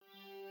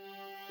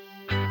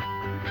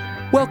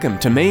Welcome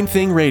to Main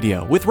Thing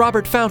Radio with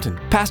Robert Fountain,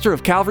 pastor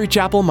of Calvary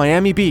Chapel,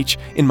 Miami Beach,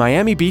 in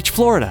Miami Beach,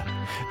 Florida.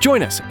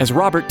 Join us as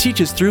Robert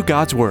teaches through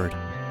God's Word.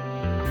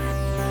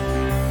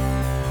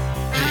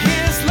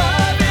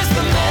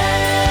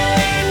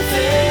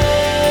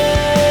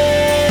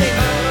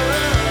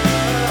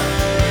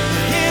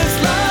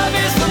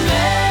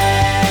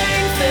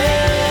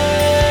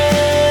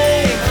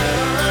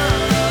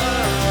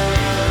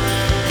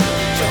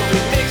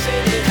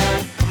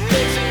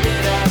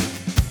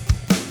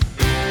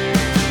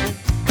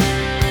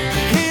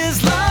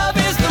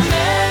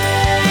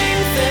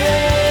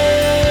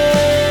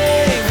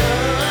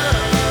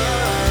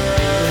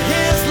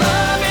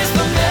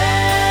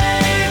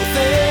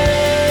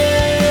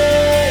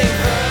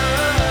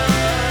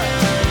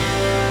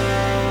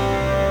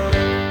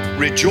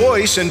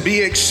 Rejoice and be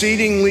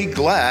exceedingly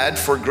glad,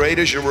 for great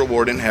is your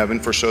reward in heaven,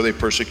 for so they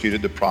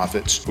persecuted the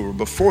prophets who were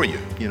before you.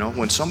 You know,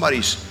 when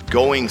somebody's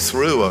going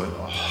through a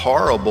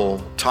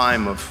horrible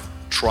time of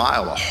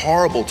trial, a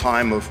horrible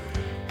time of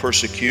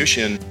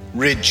persecution,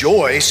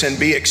 rejoice and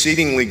be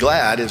exceedingly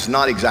glad is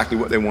not exactly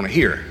what they want to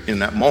hear in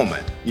that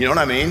moment. You know what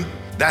I mean?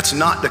 That's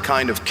not the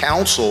kind of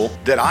counsel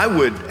that I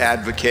would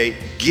advocate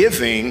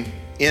giving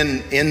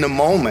in the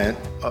moment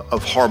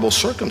of horrible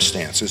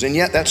circumstances. And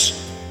yet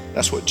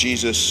that's what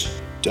Jesus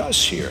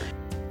does here.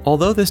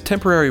 Although this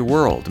temporary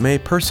world may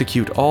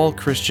persecute all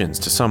Christians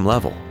to some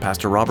level,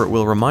 Pastor Robert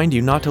will remind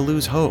you not to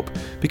lose hope,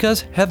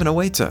 because heaven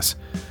awaits us.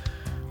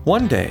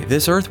 One day,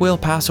 this earth will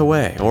pass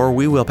away, or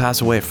we will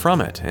pass away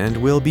from it, and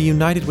will be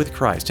united with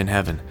Christ in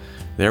heaven.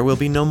 There will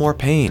be no more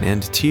pain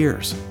and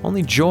tears,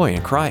 only joy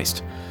in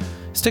Christ.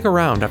 Stick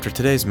around after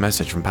today's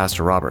message from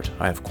Pastor Robert.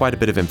 I have quite a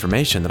bit of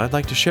information that I'd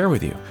like to share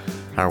with you.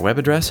 Our web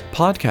address,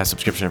 podcast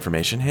subscription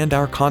information, and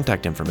our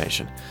contact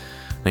information.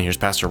 Now here's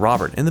Pastor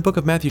Robert in the book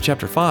of Matthew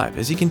chapter 5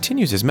 as he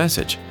continues his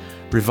message,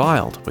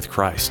 Reviled with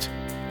Christ.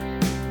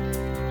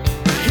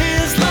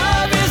 His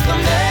love is the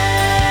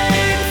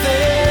main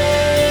thing.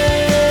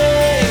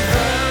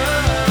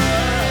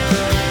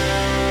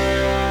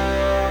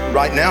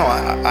 Right now,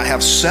 I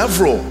have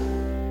several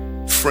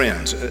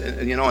friends,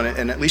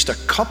 and at least a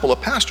couple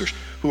of pastors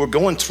who are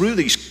going through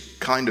these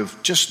kind of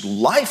just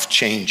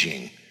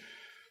life-changing,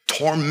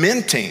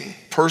 tormenting,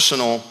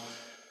 personal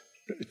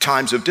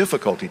times of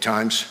difficulty,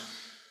 times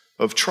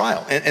of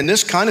trial. And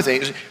this kind of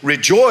thing is,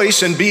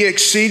 rejoice and be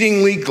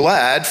exceedingly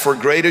glad, for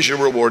great is your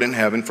reward in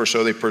heaven, for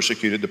so they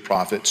persecuted the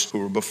prophets who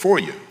were before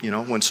you. You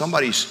know, when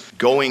somebody's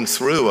going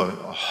through a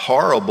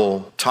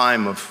horrible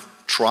time of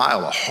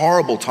trial, a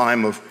horrible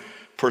time of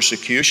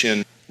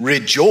persecution,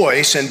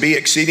 rejoice and be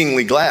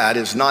exceedingly glad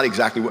is not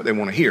exactly what they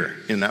want to hear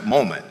in that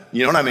moment.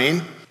 You know what I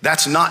mean?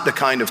 That's not the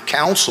kind of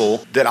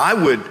counsel that I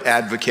would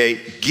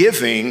advocate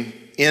giving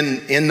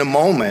in the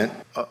moment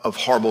of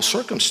horrible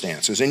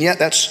circumstances. And yet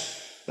that's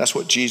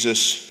what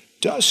Jesus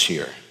does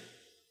here.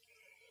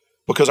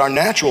 Because our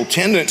natural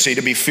tendency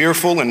to be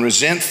fearful and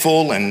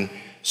resentful and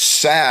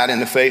sad in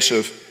the face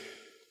of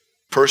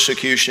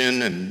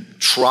persecution and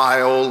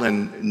trial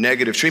and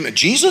negative treatment,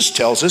 Jesus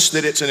tells us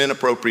that it's an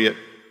inappropriate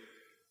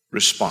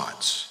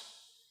response.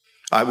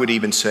 I would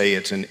even say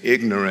it's an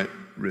ignorant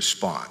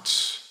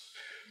response,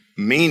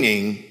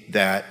 meaning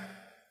that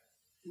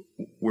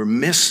we're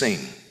missing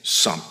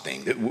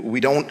something, that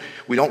we don't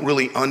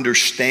really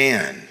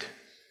understand.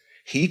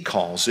 He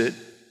calls it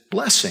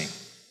blessing.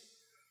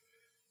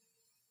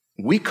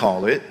 We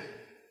call it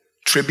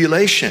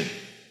tribulation.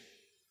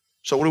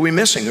 So what are we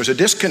missing? There's a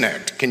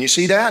disconnect. Can you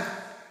see that?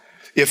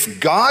 If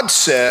God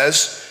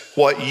says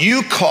what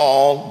you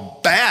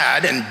call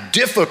bad and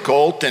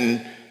difficult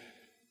and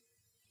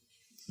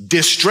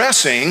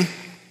distressing,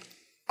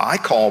 I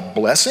call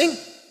blessing.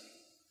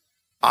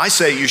 I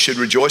say you should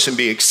rejoice and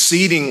be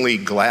exceedingly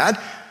glad.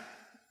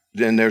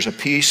 Then there's a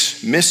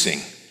piece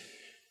missing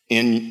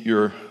in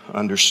your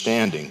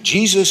understanding.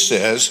 Jesus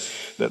says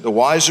that the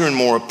wiser and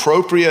more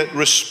appropriate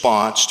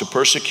response to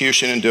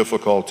persecution and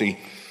difficulty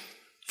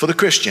for the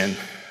Christian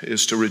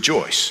is to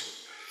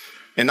rejoice.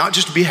 And not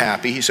just to be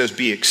happy, he says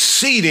be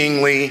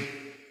exceedingly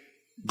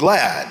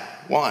glad.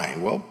 Why?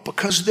 Well,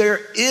 because there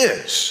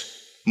is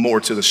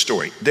more to the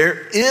story.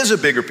 There is a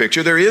bigger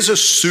picture. There is a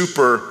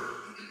super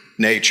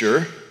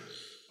nature,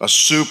 a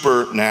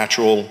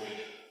supernatural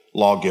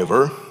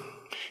lawgiver.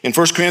 In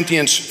 1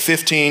 Corinthians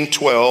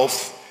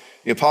 15:12,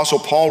 the Apostle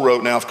Paul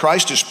wrote, now if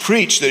Christ is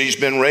preached that he's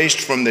been raised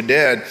from the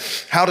dead,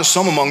 how do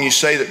some among you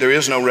say that there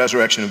is no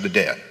resurrection of the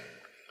dead?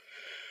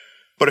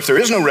 But if there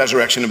is no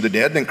resurrection of the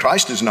dead, then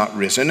Christ is not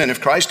risen. And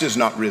if Christ is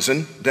not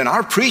risen, then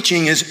our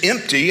preaching is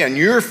empty and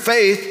your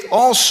faith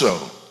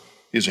also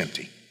is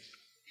empty.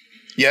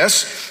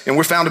 Yes, and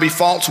we're found to be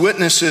false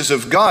witnesses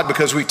of God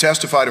because we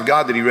testified of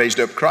God that he raised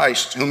up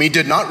Christ, whom he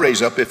did not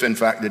raise up if in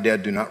fact the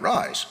dead do not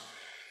rise.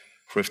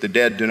 For if the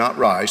dead do not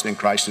rise, then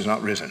Christ is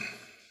not risen.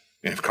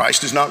 And if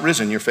Christ is not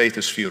risen, your faith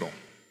is futile.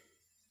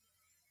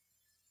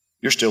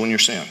 You're still in your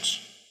sins.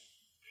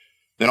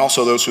 Then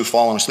also those who've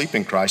fallen asleep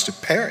in Christ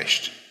have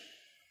perished.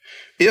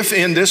 If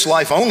in this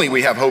life only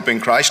we have hope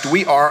in Christ,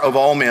 we are of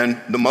all men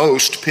the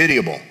most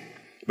pitiable.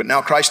 But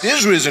now Christ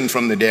is risen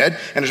from the dead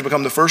and has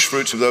become the first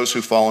fruits of those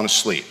who've fallen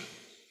asleep.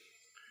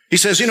 He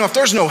says, if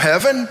there's no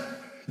heaven,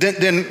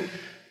 then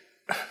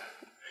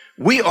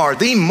we are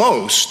the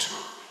most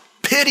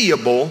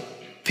pitiable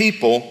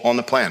people on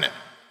the planet.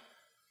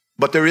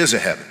 But there is a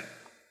heaven.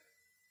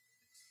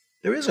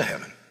 There is a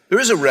heaven. There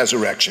is a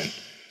resurrection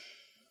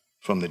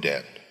from the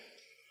dead.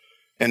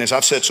 And as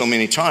I've said so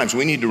many times,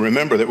 we need to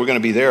remember that we're going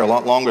to be there a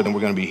lot longer than we're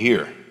going to be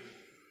here,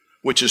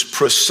 which is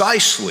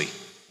precisely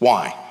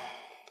why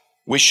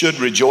we should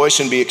rejoice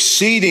and be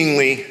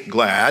exceedingly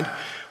glad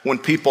when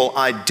people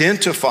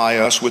identify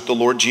us with the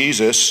Lord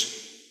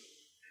Jesus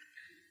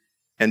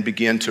and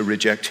begin to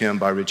reject him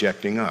by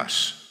rejecting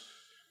us,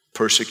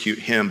 persecute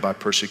him by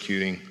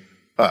persecuting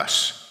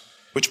us.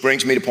 Which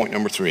brings me to point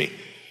number 3.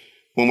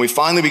 When we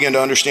finally begin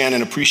to understand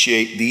and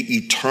appreciate the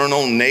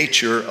eternal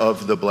nature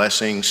of the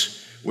blessings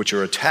which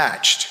are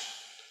attached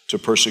to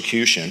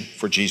persecution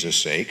for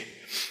Jesus' sake,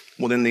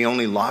 well, then the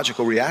only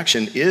logical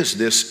reaction is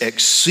this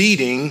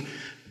exceeding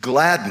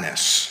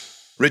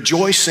gladness,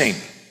 rejoicing.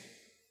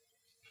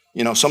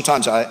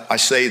 Sometimes I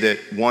say that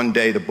one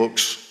day the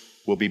books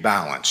will be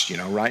balanced.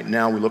 Right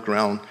now we look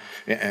around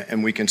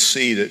and we can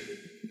see that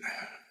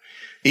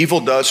evil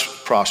does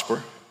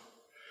prosper.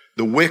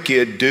 The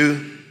wicked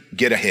do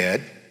get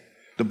ahead.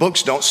 The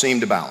books don't seem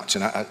to balance.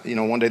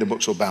 And one day the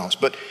books will balance.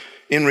 But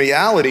in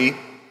reality,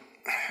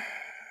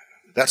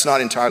 that's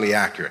not entirely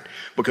accurate,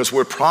 because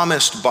we're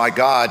promised by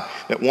God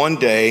that one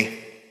day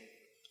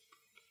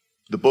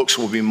the books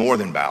will be more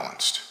than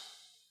balanced,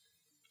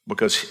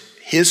 because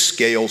his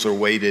scales are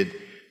weighted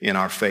in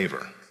our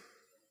favor.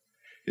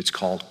 It's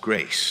called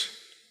grace.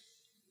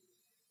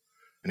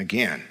 And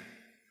again,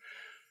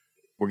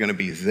 we're going to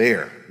be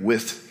there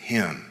with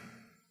him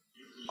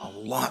a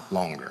lot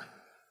longer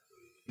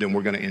than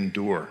we're going to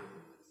endure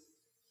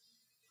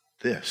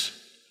this.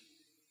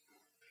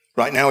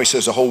 Right now, he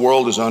says the whole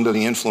world is under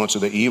the influence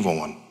of the evil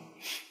one.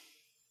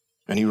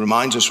 And he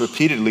reminds us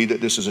repeatedly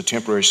that this is a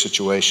temporary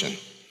situation,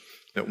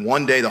 that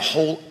one day the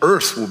whole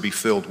earth will be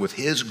filled with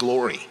his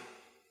glory,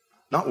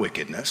 not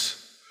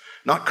wickedness,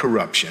 not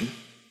corruption,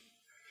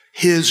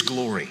 his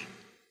glory.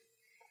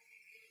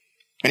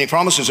 And he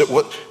promises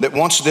that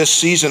once this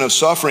season of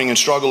suffering and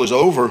struggle is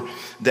over,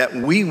 that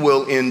we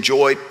will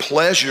enjoy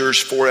pleasures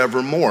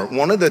forevermore.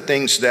 One of the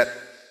things that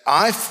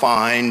I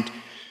find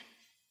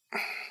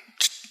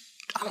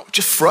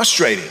just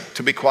frustrating,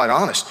 to be quite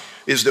honest,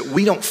 is that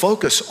we don't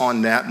focus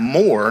on that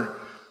more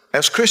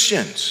as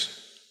Christians.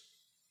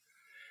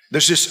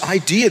 There's this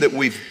idea that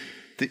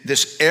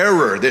this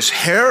error, this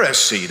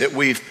heresy that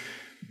we've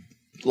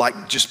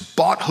just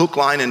bought hook,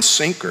 line, and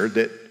sinker,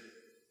 that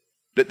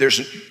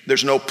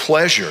there's no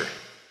pleasure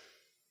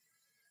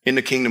in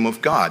the kingdom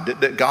of God,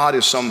 that God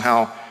is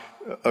somehow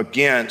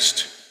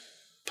against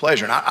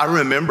pleasure. And I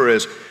remember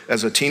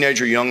as a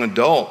teenager, young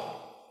adult,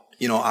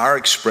 our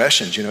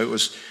expressions, it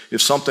was,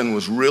 if something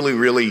was really,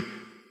 really,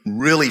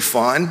 really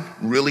fun,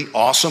 really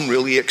awesome,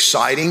 really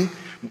exciting,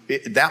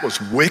 that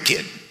was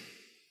wicked.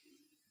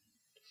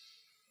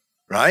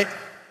 Right?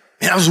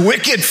 And that was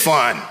wicked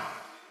fun.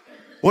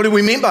 What do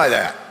we mean by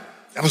that?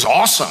 That was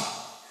awesome.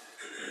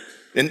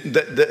 And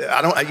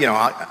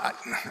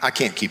I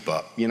can't keep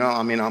up.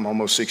 I'm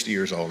almost 60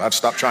 years old. I've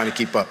stopped trying to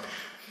keep up.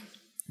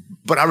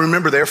 But I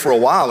remember there for a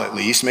while at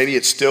least, maybe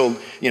it's still,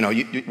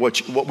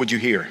 what would you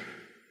hear?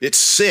 It's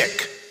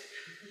sick.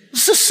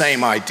 It's the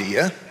same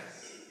idea.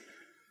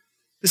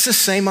 It's the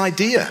same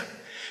idea.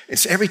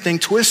 It's everything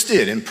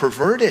twisted and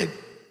perverted.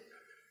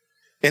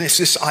 And it's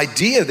this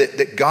idea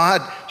that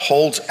God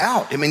holds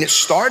out. It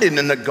started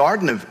in the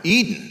Garden of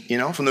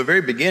Eden, from the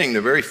very beginning.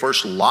 The very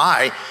first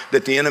lie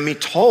that the enemy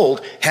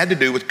told had to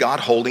do with God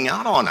holding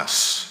out on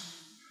us.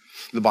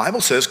 The Bible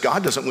says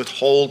God doesn't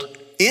withhold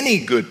any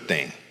good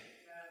thing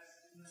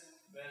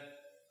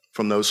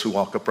from those who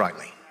walk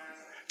uprightly.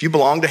 If you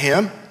belong to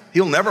him,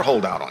 he'll never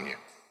hold out on you.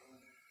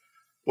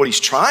 What he's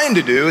trying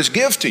to do is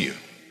give to you.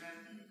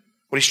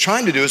 What he's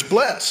trying to do is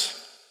bless.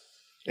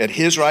 At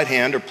his right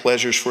hand are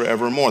pleasures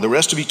forevermore. The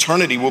rest of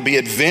eternity will be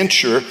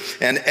adventure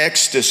and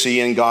ecstasy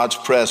in God's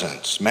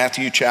presence.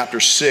 Matthew chapter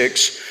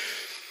 6,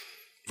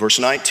 verse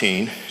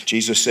 19,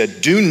 Jesus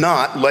said, "Do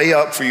not lay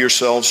up for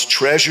yourselves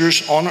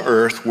treasures on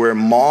earth where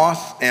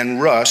moth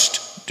and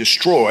rust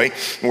destroy,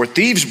 and where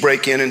thieves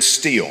break in and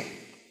steal.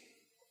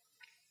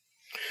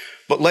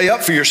 But lay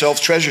up for yourselves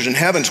treasures in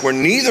heavens where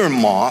neither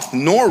moth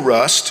nor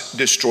rust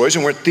destroys,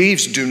 and where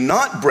thieves do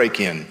not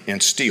break in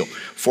and steal.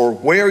 For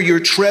where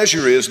your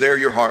treasure is, there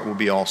your heart will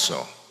be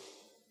also."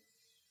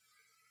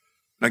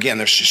 Again,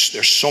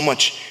 there's so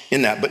much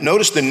in that. But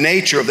notice the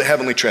nature of the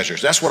heavenly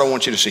treasures. That's what I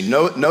want you to see.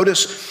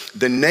 Notice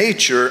the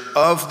nature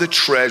of the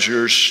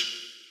treasures,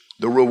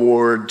 the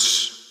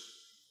rewards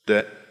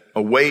that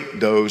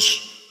await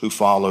those who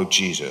follow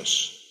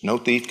Jesus. No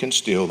thief can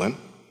steal them.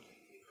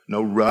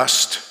 No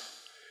rust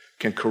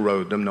can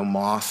corrode them. No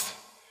moth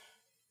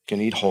can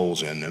eat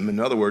holes in them.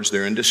 In other words,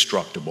 they're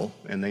indestructible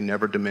and they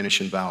never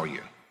diminish in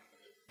value.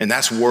 And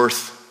that's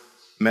worth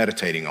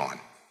meditating on.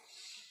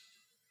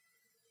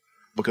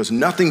 Because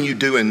nothing you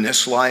do in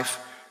this life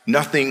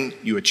Nothing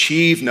you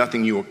achieve,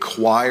 nothing you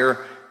acquire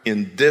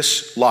in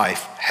this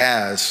life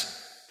has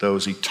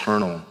those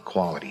eternal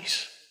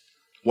qualities.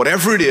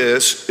 Whatever it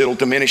is, it'll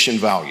diminish in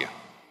value.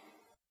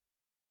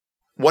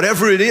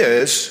 Whatever it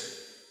is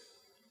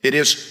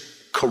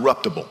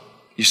corruptible.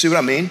 You see what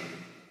I mean?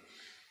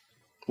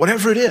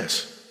 Whatever it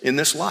is in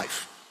this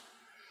life.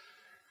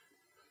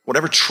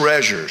 Whatever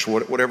treasures,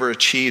 whatever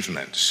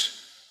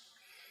achievements,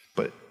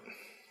 but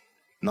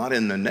not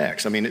in the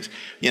next. I mean,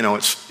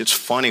 it's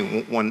funny.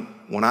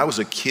 When I was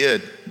a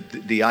kid,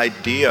 the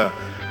idea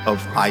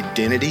of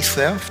identity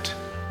theft,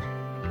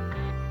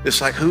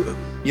 it's like, you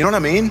know what I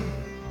mean?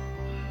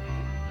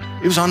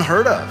 It was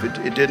unheard of.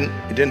 It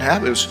didn't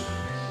happen.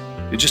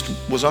 It just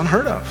was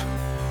unheard of.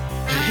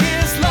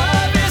 His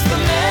love is the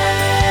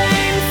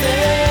main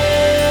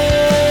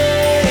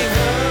thing.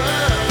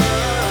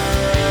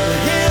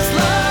 His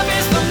love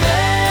is the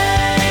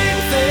main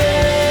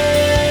thing.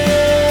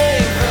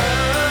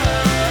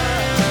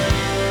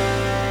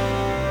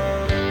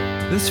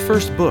 This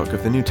first book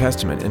of the New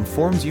Testament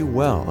informs you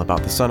well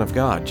about the Son of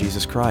God,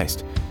 Jesus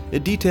Christ.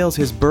 It details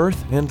his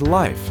birth and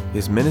life,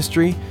 his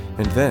ministry,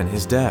 and then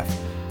his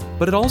death.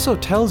 But it also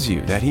tells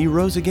you that he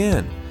rose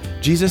again.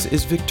 Jesus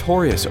is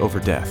victorious over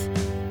death.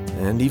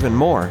 And even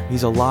more,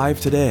 he's alive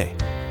today.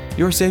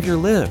 Your Savior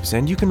lives,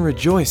 and you can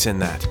rejoice in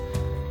that.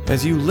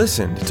 As you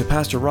listened to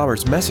Pastor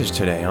Robert's message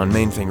today on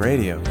Main Thing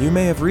Radio, you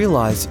may have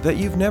realized that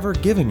you've never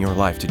given your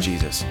life to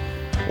Jesus.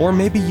 Or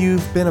maybe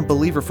you've been a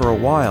believer for a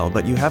while,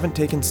 but you haven't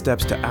taken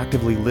steps to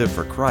actively live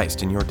for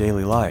Christ in your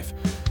daily life.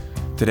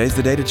 Today's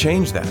the day to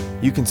change that.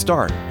 You can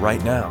start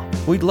right now.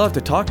 We'd love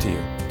to talk to you.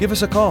 Give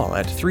us a call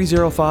at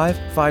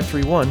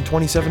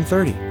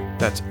 305-531-2730.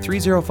 That's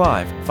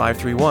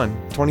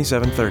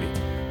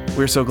 305-531-2730.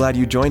 We're so glad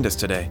you joined us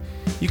today.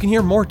 You can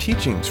hear more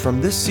teachings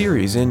from this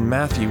series in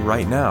Matthew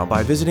right now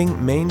by visiting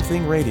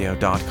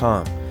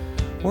mainthingradio.com.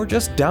 Or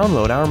just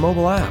download our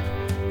mobile app.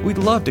 We'd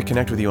love to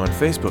connect with you on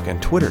Facebook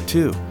and Twitter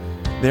too.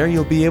 There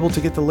you'll be able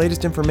to get the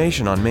latest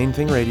information on Main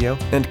Thing Radio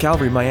and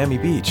Calvary Miami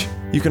Beach.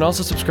 You can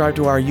also subscribe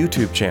to our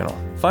YouTube channel.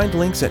 Find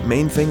links at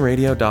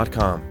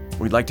mainthingradio.com.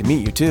 We'd like to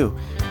meet you too.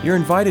 You're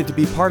invited to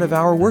be part of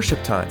our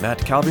worship time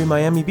at Calvary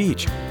Miami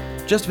Beach.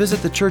 Just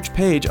visit the church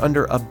page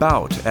under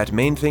About at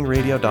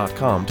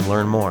mainthingradio.com to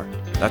learn more.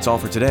 That's all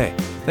for today.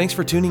 Thanks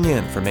for tuning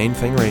in for Main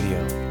Thing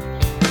Radio.